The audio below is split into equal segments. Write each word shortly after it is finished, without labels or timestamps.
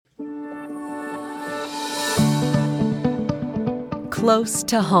Close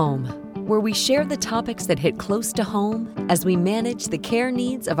to Home, where we share the topics that hit close to home as we manage the care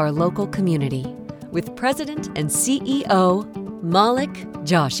needs of our local community. With President and CEO, Maulik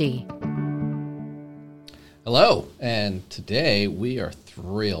Joshi. Hello, and today we are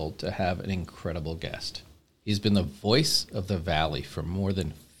thrilled to have an incredible guest. He's been the voice of the Valley for more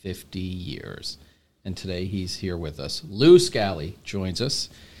than 50 years, and today he's here with us. Lou Scally joins us,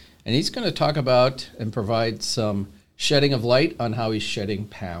 and he's going to talk about and provide some shedding of light on how he's shedding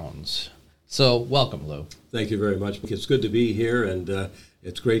pounds. So welcome, Lou. Thank you very much. It's good to be here, and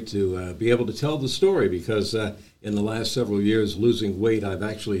it's great to be able to tell the story because in the last several years, losing weight, I've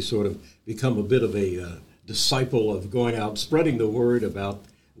actually sort of become a bit of a disciple of going out, spreading the word about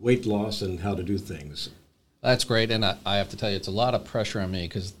weight loss and how to do things. That's great, and I have to tell you, it's a lot of pressure on me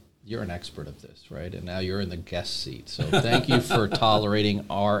because you're an expert of this, right? And now you're in the guest seat. So thank you for tolerating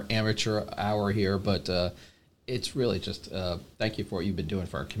our amateur hour here, but it's really just thank you for what you've been doing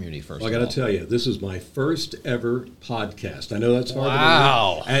for our community first. Well, I got to tell you, this is my first ever podcast. I know that's hard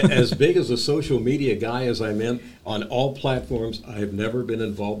wow. to believe. As big as a social media guy as I'm in, on all platforms, I have never been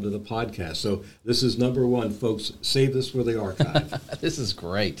involved in a podcast. So this is number one, folks. Save this for the archive. This is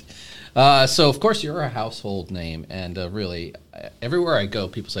great. So, of course, you're a household name, and really, everywhere I go,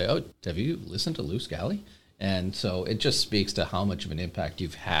 people say, oh, have you listened to Lou Scally? And so it just speaks to how much of an impact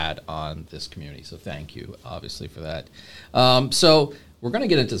you've had on this community. So thank you, obviously, for that. So we're going to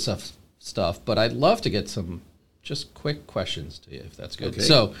get into stuff, but I'd love to get some just quick questions to you, if that's good. Okay.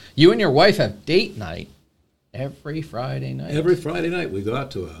 So you and your wife have date night every Friday night? Every Friday night we go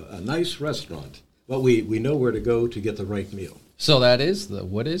out to a nice restaurant. But we know where to go to get the right meal. So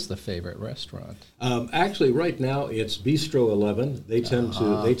what is the favorite restaurant? Actually, right now it's Bistro 11. They tend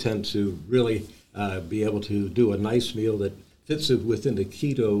to really be able to do a nice meal that fits within the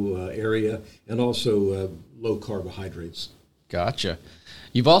keto area and also low carbohydrates. Gotcha.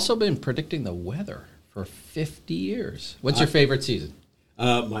 You've also been predicting the weather for 50 years. What's your favorite season?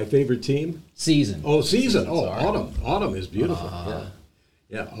 My favorite team? Season. Oh, season. Oh, Sorry. autumn. Autumn is beautiful.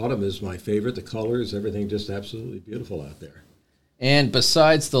 Yeah, autumn is my favorite. The colors, everything just absolutely beautiful out there. And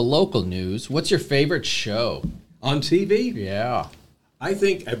besides the local news, what's your favorite show? On TV? Yeah. I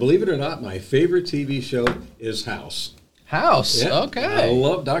believe it or not, my favorite TV show is House. House? Yeah, Okay. I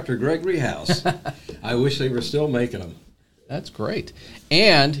love Dr. Gregory House. I wish they were still making them. That's great.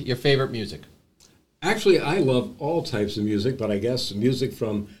 And your favorite music? Actually, I love all types of music, but I guess music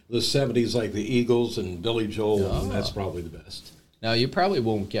from the 70s like the Eagles and Billy Joel, and that's probably the best. Now, you probably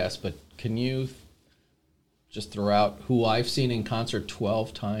won't guess, but can you just throw out who I've seen in concert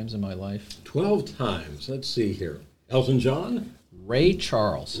 12 times in my life? 12 times. Let's see here. Elton John? Ray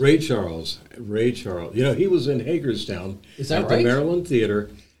Charles. Ray Charles. You know, he was in Hagerstown Is that at right? the Maryland Theater,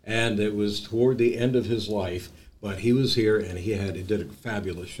 and it was toward the end of his life, but he was here, and he did a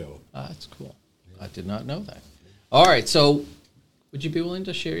fabulous show. That's cool. I did not know that. All right, so would you be willing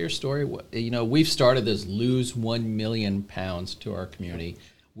to share your story? You know, we've started this Lose 1 Million Pounds to our community.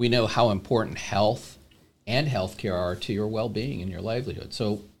 We know how important health and healthcare are to your well-being and your livelihood.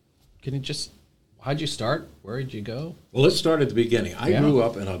 So can you just, how'd you start? Where did you go? Well, let's start at the beginning. I grew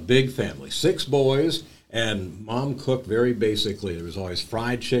up in a big family, 6 boys, and Mom cooked very basically. There was always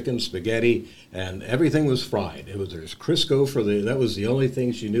fried chicken, spaghetti, and everything was fried. There's Crisco that was the only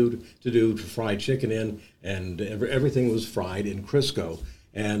thing she knew to do to fry chicken in, and everything was fried in Crisco.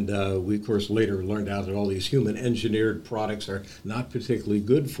 And we, of course, later learned out that all these human-engineered products are not particularly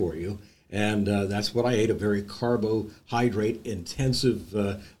good for you. And that's what I ate, a very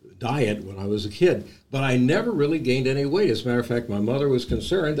carbohydrate-intensive diet when I was a kid. But I never really gained any weight. As a matter of fact, my mother was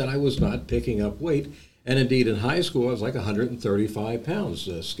concerned that I was not picking up weight. And indeed, in high school, I was like 135 pounds,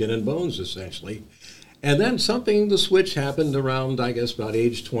 skin and bones, essentially. And then the switch happened around, I guess, about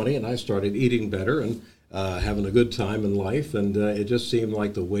age 20, and I started eating better and having a good time in life. And it just seemed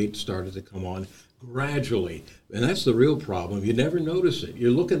like the weight started to come on gradually. And that's the real problem. You never notice it.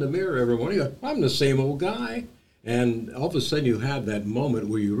 You look in the mirror every morning, you go, I'm the same old guy. And all of a sudden you have that moment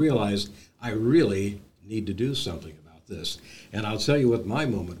where you realize, I really need to do something about this. And I'll tell you what my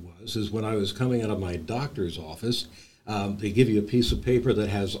moment is when I was coming out of my doctor's office. They give you a piece of paper that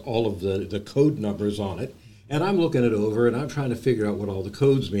has all of the code numbers on it. And I'm looking it over, and I'm trying to figure out what all the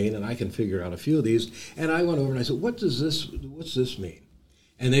codes mean, and I can figure out a few of these. And I went over and I said, what's this mean?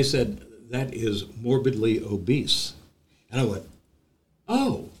 And they said, that is morbidly obese. And I went,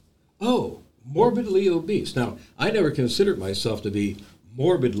 oh, morbidly obese. Now, I never considered myself to be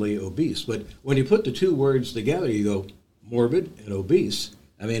morbidly obese, but when you put the two words together, you go, morbid and obese.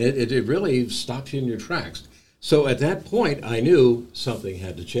 I mean, it really stops you in your tracks. So at that point, I knew something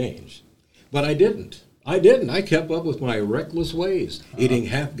had to change. But I didn't. I didn't. I kept up with my reckless ways, eating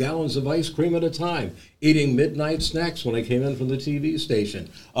half gallons of ice cream at a time, eating midnight snacks when I came in from the TV station,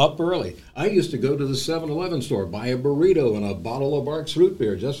 up early. I used to go to the 7-Eleven store, buy a burrito and a bottle of Barks root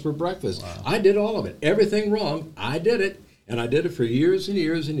beer just for breakfast. Wow. I did all of it. Everything wrong, I did it. And I did it for years and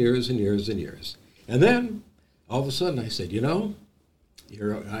years and years and years and years. And then, all of a sudden, I said, I'm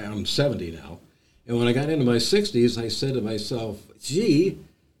 70 now. And when I got into my 60s, I said to myself, gee,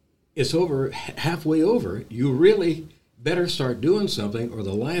 it's halfway over. You really better start doing something, or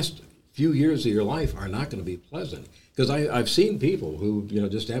the last few years of your life are not going to be pleasant. Because I've seen people who,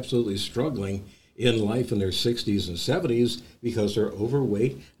 just absolutely struggling in life in their 60s and 70s because they're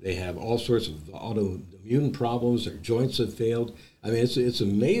overweight. They have all sorts of autoimmune problems. Their joints have failed. I mean, it's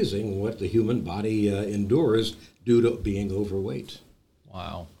amazing what the human body endures due to being overweight.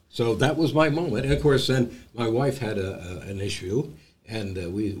 Wow. So that was my moment. And, of course, then my wife had an issue. And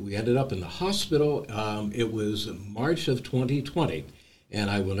we ended up in the hospital. It was March of 2020. And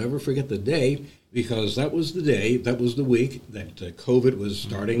I will never forget the day, because that was the week that COVID was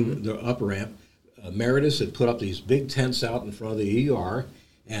starting the up ramp. Meredith had put up these big tents out in front of the ER,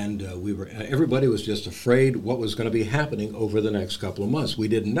 and everybody was just afraid what was going to be happening over the next couple of months. We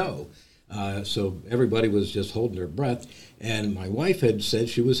didn't know. So everybody was just holding their breath. And my wife had said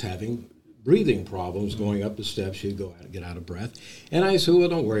she was having breathing problems going up the steps. She'd go out and get out of breath. And I said, well,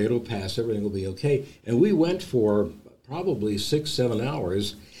 don't worry, it'll pass. Everything will be okay. And we went for probably 6-7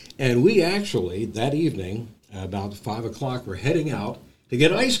 hours. And we actually, that evening, about 5 o'clock, were heading out to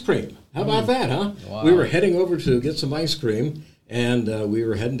get ice cream. How about that, huh? Wow. We were heading over to get some ice cream, and we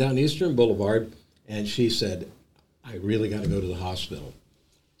were heading down Eastern Boulevard, and she said, I really got to go to the hospital.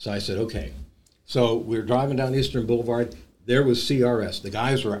 So I said, okay. So we were driving down Eastern Boulevard. There was CRS. The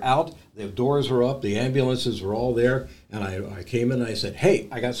guys were out. The doors were up. The ambulances were all there. And I came in and I said, hey,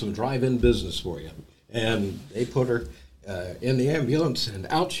 I got some drive-in business for you. And they put her in the ambulance, and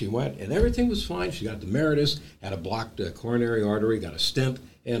out she went. And everything was fine. She got the Meredith, had a blocked coronary artery, got a stent,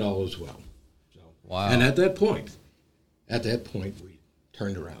 and all was well. So, wow. And at that point, we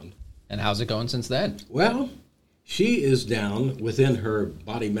turned around. And how's it going since then? Well, she is down within her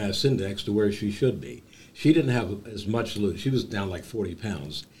body mass index to where she should be. She didn't have as much lose. She was down like 40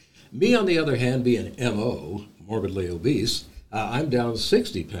 pounds. Me, on the other hand, being MO, morbidly obese, I'm down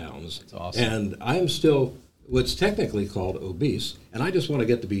 60 pounds. That's awesome. And I'm still what's technically called obese, and I just want to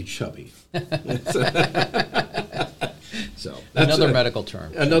get to be chubby. So that's another medical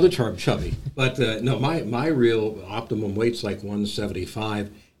term. Another term, chubby. But no, my real optimum weight's like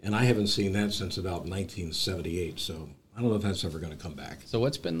 175, and I haven't seen that since about 1978. So I don't know if that's ever going to come back. So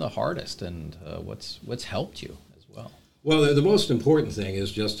what's been the hardest, and what's helped you as well? Well, the most important thing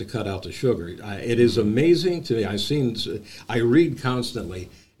is just to cut out the sugar. It is amazing to me. I read constantly,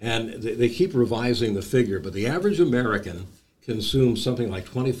 and they keep revising the figure, but the average American consumes something like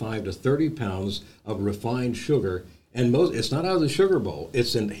 25 to 30 pounds of refined sugar, and it's not out of the sugar bowl.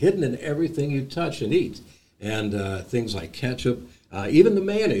 It's hidden in everything you touch and eat, and things like ketchup, even the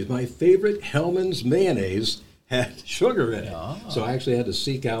mayonnaise. My favorite, Hellmann's mayonnaise, had sugar in it. Oh. So I actually had to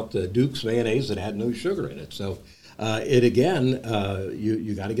seek out the Duke's mayonnaise that had no sugar in it. So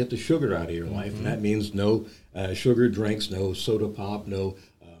you got to get the sugar out of your life, and that means no sugar drinks, no soda pop, no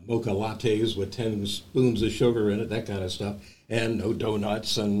mocha lattes with 10 spoons of sugar in it, that kind of stuff, and no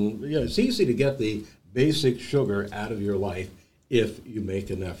donuts. And it's easy to get the basic sugar out of your life if you make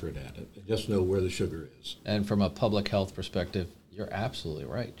an effort at it. Just know where the sugar is. And from a public health perspective, you're absolutely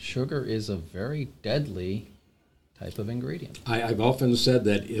right. Sugar is a very deadly type of ingredient. I've often said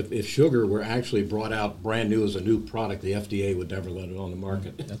that if sugar were actually brought out brand new as a new product, the FDA would never let it on the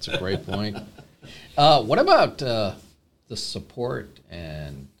market. That's a great point. What about the support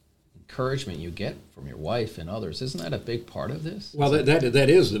and encouragement you get from your wife and others? Isn't that a big part of this? Well,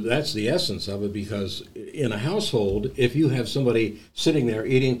 that's the essence of it, because in a household, if you have somebody sitting there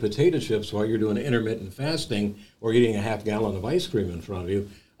eating potato chips while you're doing intermittent fasting or eating a half gallon of ice cream in front of you,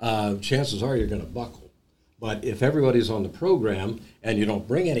 chances are you're going to buckle. But if everybody's on the program and you don't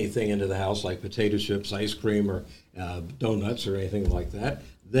bring anything into the house like potato chips, ice cream, or donuts or anything like that,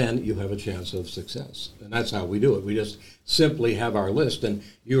 then you have a chance of success. And that's how we do it. We just simply have our list, and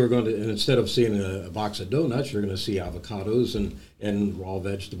you are going to, and instead of seeing a box of donuts, you're going to see avocados and raw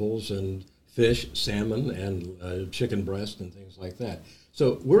vegetables and fish, salmon, and chicken breast and things like that.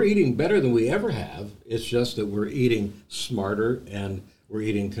 So we're eating better than we ever have. It's just that we're eating smarter and we're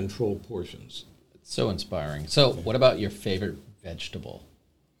eating controlled portions. So inspiring. So what about your favorite vegetable?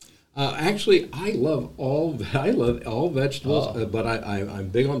 Actually, I love all vegetables, but I'm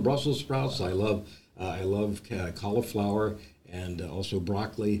big on Brussels sprouts. I love cauliflower and also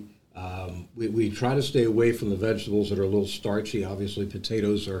broccoli. We try to stay away from the vegetables that are a little starchy. Obviously,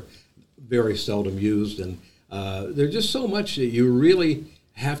 potatoes are very seldom used, and there's just so much that you really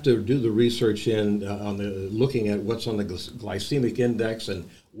have to do the research on looking at what's on the glycemic index and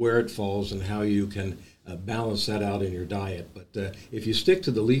where it falls and how you can balance that out in your diet. But if you stick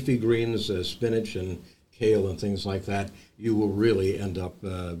to the leafy greens, spinach and kale and things like that, you will really end up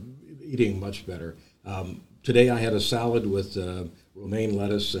eating much better. Today I had a salad with romaine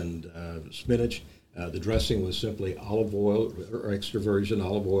lettuce and spinach. The dressing was simply olive oil, or extra virgin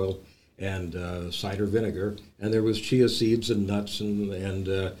olive oil, and cider vinegar. And there was chia seeds and nuts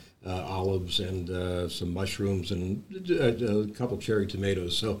and olives and some mushrooms and a couple cherry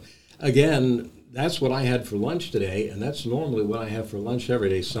tomatoes. So again, that's what I had for lunch today, and that's normally what I have for lunch every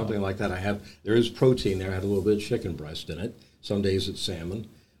day, something like that. There is protein there. I had a little bit of chicken breast in it. Some days it's salmon.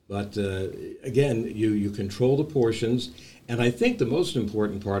 But again, you control the portions. And I think the most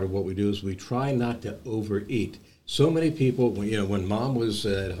important part of what we do is we try not to overeat. So many people, when Mom was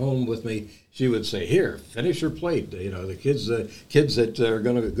at home with me, she would say, "Here, finish your plate. The kids that are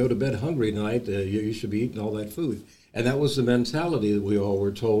going to go to bed hungry tonight, you should be eating all that food." And that was the mentality that we all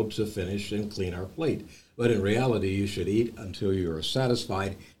were told to finish and clean our plate. But in reality, you should eat until you are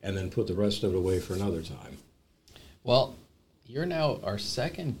satisfied and then put the rest of it away for another time. Well, you're now our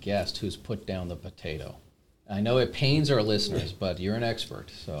second guest who's put down the potato. I know it pains our listeners, but you're an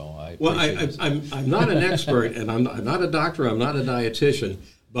expert, so I appreciate I'm not an expert, and I'm not a doctor, I'm not a dietitian,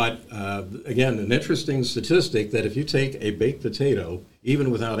 but again, an interesting statistic that if you take a baked potato,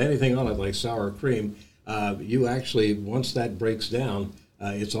 even without anything on it like sour cream, you actually, once that breaks down,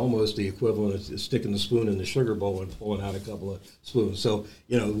 it's almost the equivalent of sticking the spoon in the sugar bowl and pulling out a couple of spoons. So,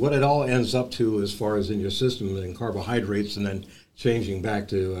 what it all ends up to as far as in your system and carbohydrates and then changing back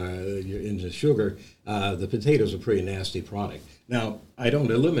to into sugar, the potato's a pretty nasty product. Now, I don't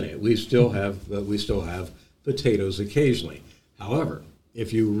eliminate it. We still have potatoes occasionally. However,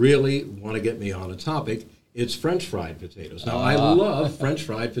 if you really want to get me on a topic, it's French fried potatoes. Now, I love French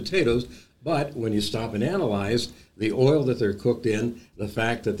fried potatoes, but when you stop and analyze the oil that they're cooked in, the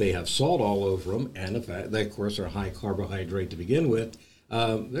fact that they have salt all over them, and the fact that, of course, are high carbohydrate to begin with,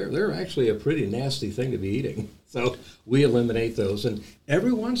 they're actually a pretty nasty thing to be eating. So we eliminate those. And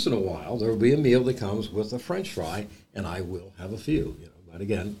every once in a while, there will be a meal that comes with a French fry, and I will have a few. But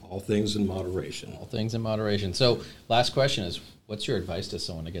again, all things in moderation. All things in moderation. So last question is, what's your advice to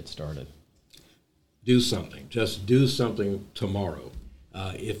someone to get started? Do something. Just do something tomorrow.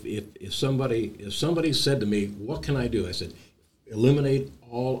 If somebody said to me, "What can I do?" I said, eliminate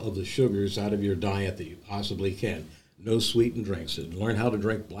all of the sugars out of your diet that you possibly can. No sweetened drinks. Learn how to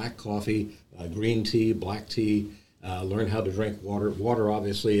drink black coffee, green tea, black tea. Learn how to drink water. Water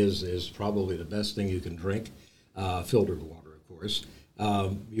obviously is probably the best thing you can drink. Filtered water, of course.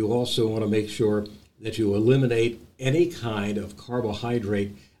 You also want to make sure that you eliminate any kind of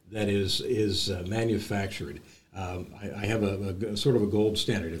carbohydrate that is manufactured. I have a sort of a gold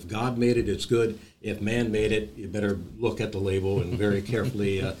standard. If God made it, it's good. If man made it, you better look at the label and very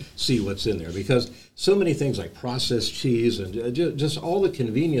carefully see what's in there. Because so many things like processed cheese and just all the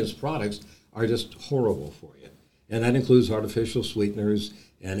convenience products are just horrible for you. And that includes artificial sweeteners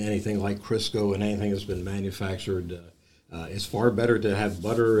and anything like Crisco and anything that's been manufactured. It's far better to have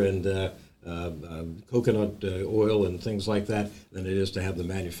butter and coconut oil and things like that than it is to have the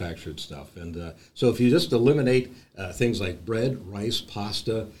manufactured stuff. And so if you just eliminate things like bread, rice,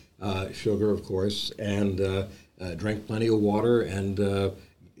 pasta, sugar, of course, and drink plenty of water and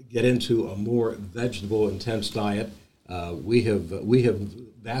get into a more vegetable intense diet, we have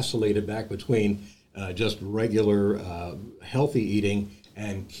vacillated back between just regular healthy eating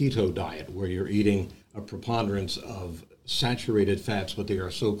and keto diet, where you're eating a preponderance of saturated fats, but they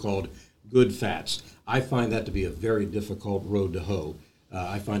are so-called good fats. I find that to be a very difficult road to hoe.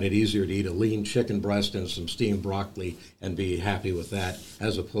 I find it easier to eat a lean chicken breast and some steamed broccoli and be happy with that,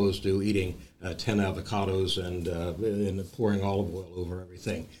 as opposed to eating 10 avocados and pouring olive oil over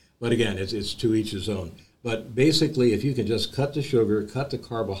everything. But again, it's to each his own. But basically, if you can just cut the sugar, cut the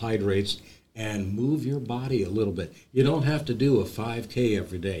carbohydrates, and move your body a little bit. You don't have to do a 5K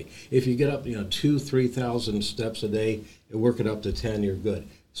every day. If you get up, 2,000-3,000 steps a day and work it up to 10, you're good.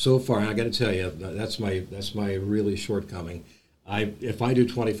 So far, I got to tell you, that's my really shortcoming. If I do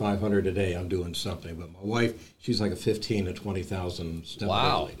 2,500 a day, I'm doing something. But my wife, she's like a 15,000 to 20,000 step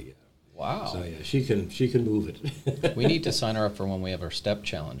Wow. lady. Yeah. Wow. So yeah, she can move it. We need to sign her up for when we have our step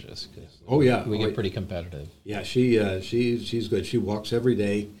challenges. Oh yeah, we get pretty competitive. Yeah, she's good. She walks every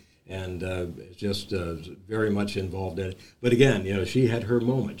day and just very much involved in it. But again, she had her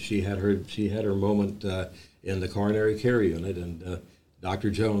moment. She had her moment in the coronary care unit, and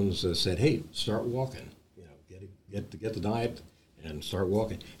Dr. Jones said, "Hey, start walking. Get the diet and start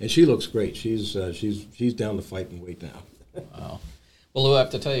walking." And she looks great. She's down to fight and weight now. Wow. Well, Lou, I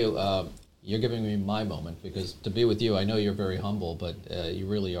have to tell you, you're giving me my moment, because to be with you, I know you're very humble, but you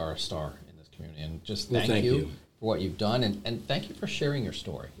really are a star in this community. And just thank you for what you've done, and thank you for sharing your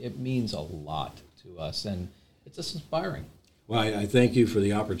story. It means a lot to us, and it's just inspiring. Well, I thank you for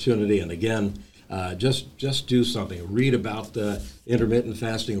the opportunity, and again, just do something. Read about the intermittent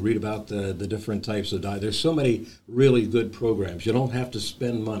fasting. Read about the different types of diet. There's so many really good programs. You don't have to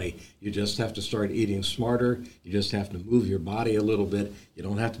spend money. You just have to start eating smarter. You just have to move your body a little bit. You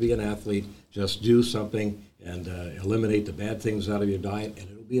don't have to be an athlete. Just do something and eliminate the bad things out of your diet, and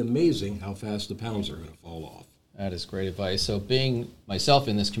it'll be amazing how fast the pounds are going to fall off. That is great advice. So being myself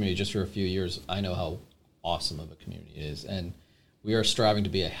in this community just for a few years, I know how awesome of a community it is. And we are striving to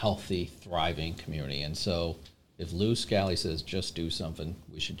be a healthy, thriving community. And so if Lou Scally says just do something,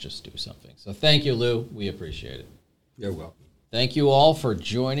 we should just do something. So thank you, Lou. We appreciate it. You're welcome. Thank you all for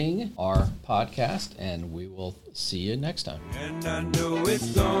joining our podcast, and we will see you next time. And I know it's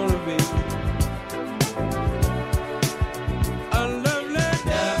gonna be